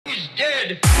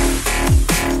dead.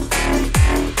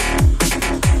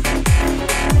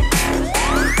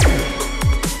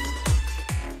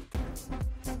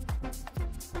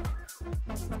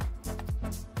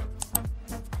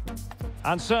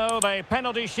 And so the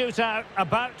penalty shootout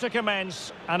about to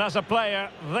commence, and as a player,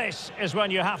 this is when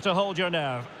you have to hold your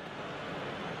nerve.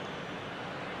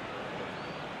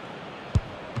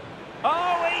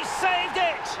 Oh, he saved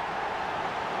it!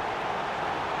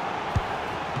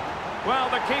 Well,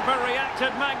 the keeper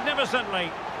reacted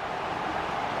magnificently.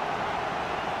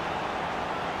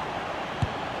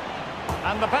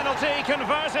 And the penalty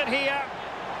converted here.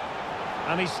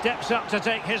 And he steps up to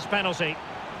take his penalty.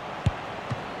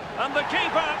 And the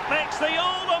keeper makes the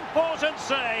all-important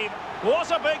save.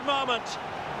 What a big moment.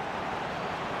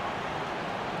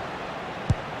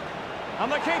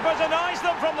 And the keeper denies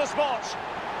them from the spot.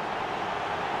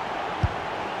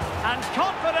 And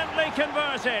confidently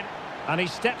converted. And he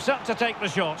steps up to take the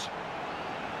shot.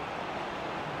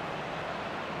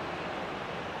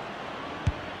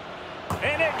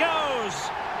 In it goes.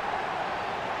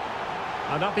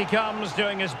 And up he comes,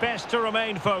 doing his best to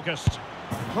remain focused.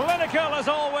 Clinical as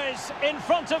always, in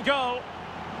front of goal.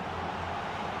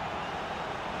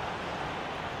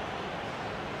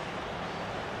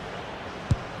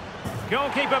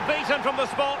 Goalkeeper beaten from the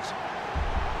spot.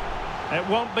 It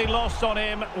won't be lost on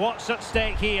him what's at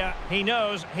stake here. He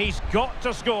knows he's got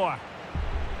to score.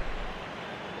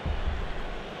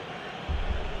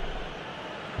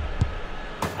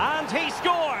 And he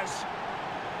scores!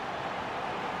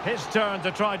 His turn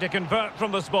to try to convert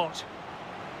from the spot.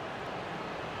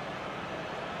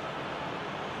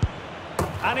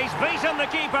 And he's beaten the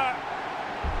keeper.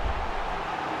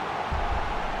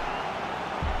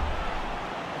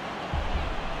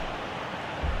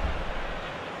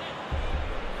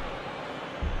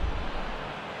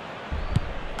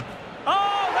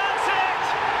 Oh, that's it!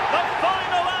 The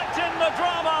final act in the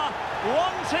drama.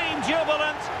 One team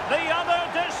jubilant, the other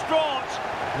distraught.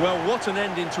 Well, what an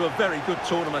ending to a very good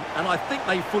tournament, and I think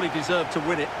they fully deserve to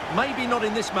win it. Maybe not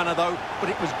in this manner, though, but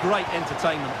it was great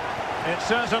entertainment. It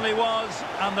certainly was,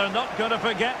 and they're not going to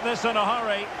forget this in a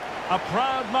hurry. A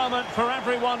proud moment for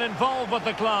everyone involved with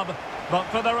the club, but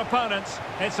for their opponents,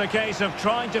 it's a case of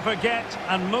trying to forget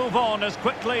and move on as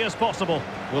quickly as possible.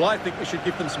 Well, I think we should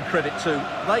give them some credit too.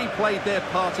 They played their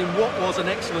part in what was an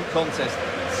excellent contest.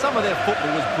 Some of their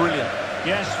football was brilliant.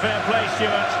 Yes, fair play,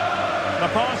 Stuart. The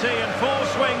party in full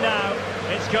swing now.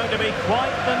 It's going to be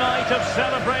quite the night of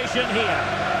celebration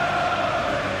here.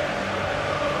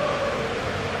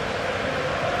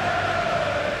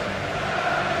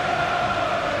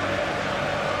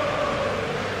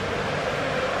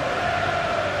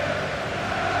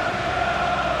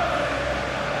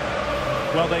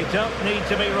 Well, they don't need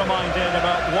to be reminded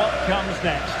about what comes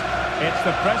next. It's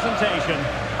the presentation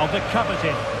of the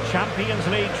coveted Champions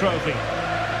League trophy.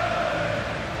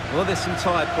 Well, there's some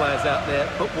tired players out there,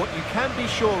 but what you can be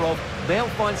sure of, they'll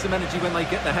find some energy when they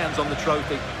get their hands on the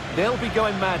trophy. They'll be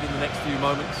going mad in the next few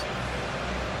moments.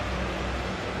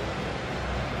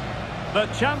 The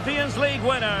Champions League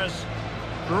winners,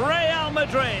 Real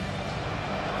Madrid.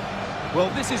 Well,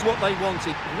 this is what they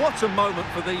wanted. What a moment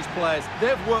for these players.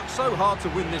 They've worked so hard to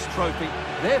win this trophy.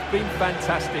 They've been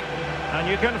fantastic. And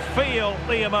you can feel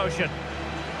the emotion.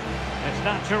 It's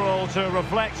natural to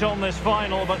reflect on this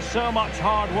final, but so much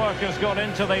hard work has gone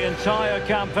into the entire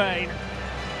campaign.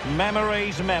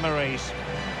 Memories, memories.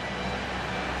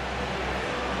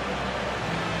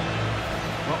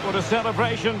 What would a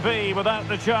celebration be without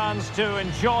the chance to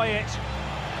enjoy it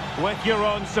with your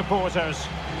own supporters?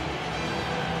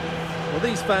 Well,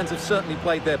 these fans have certainly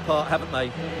played their part, haven't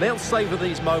they? They'll savour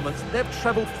these moments. They've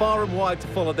travelled far and wide to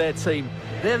follow their team.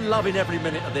 They're loving every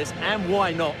minute of this, and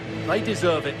why not? They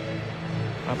deserve it.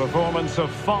 A performance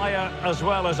of fire as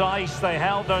well as ice. They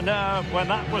held their nerve when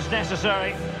that was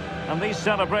necessary. And these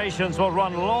celebrations will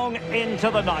run long into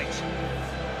the night.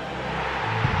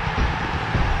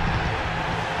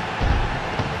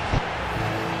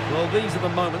 Well, these are the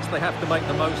moments they have to make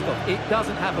the most of. It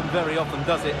doesn't happen very often,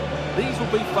 does it? These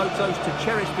will be photos to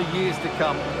cherish for years to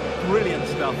come. Brilliant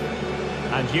stuff.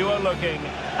 And you are looking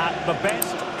at the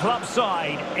best club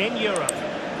side in Europe.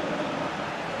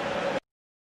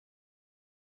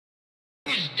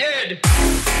 He's dead.